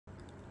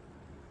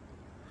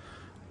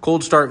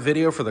Cold start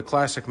video for the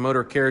classic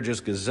motor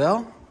carriages Gazelle.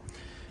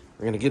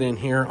 We're going to get in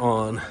here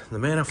on the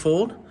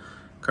manifold.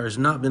 Car's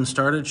not been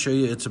started. Show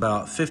you it's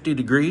about 50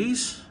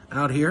 degrees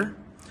out here.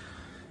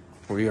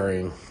 We are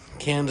in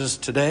Kansas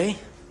today.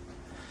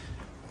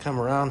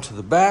 Come around to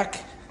the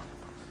back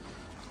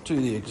to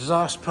the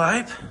exhaust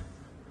pipe.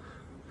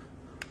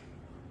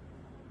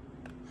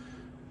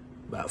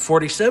 About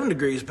 47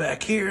 degrees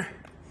back here.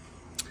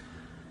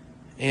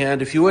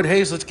 And if you would,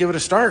 Hayes, let's give it a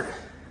start.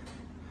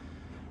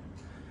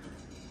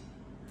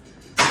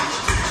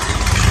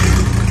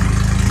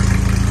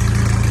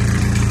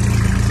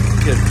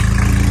 Good.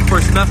 Of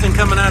course, nothing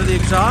coming out of the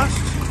exhaust.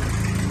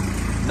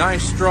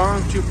 Nice,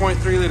 strong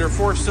 2.3 liter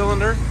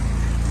 4-cylinder.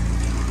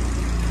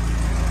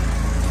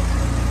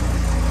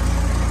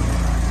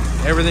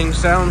 Everything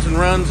sounds and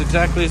runs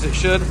exactly as it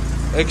should.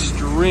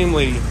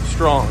 Extremely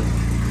strong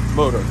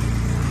motor.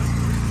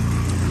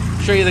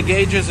 Show you the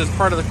gauges as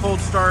part of the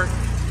cold start.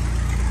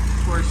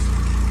 Of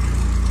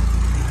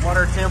course,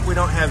 water temp we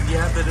don't have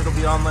yet, but it'll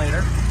be on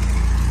later.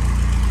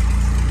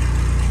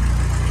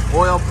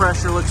 Oil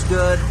pressure looks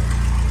good.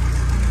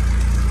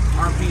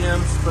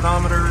 RPM,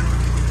 speedometer,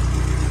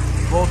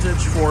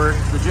 voltage for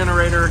the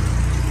generator.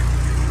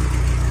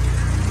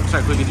 Looks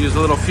like we could use a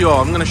little fuel.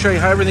 I'm going to show you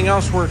how everything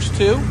else works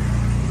too.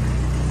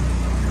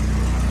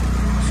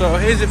 So,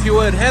 Hayes, if you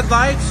would,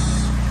 headlights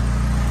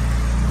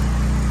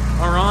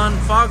are on,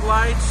 fog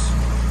lights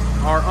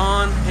are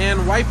on,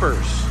 and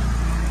wipers.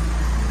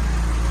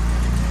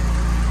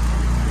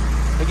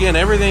 Again,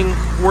 everything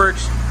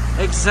works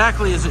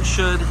exactly as it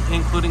should,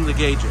 including the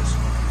gauges.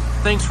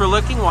 Thanks for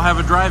looking. We'll have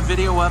a drive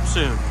video up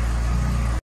soon.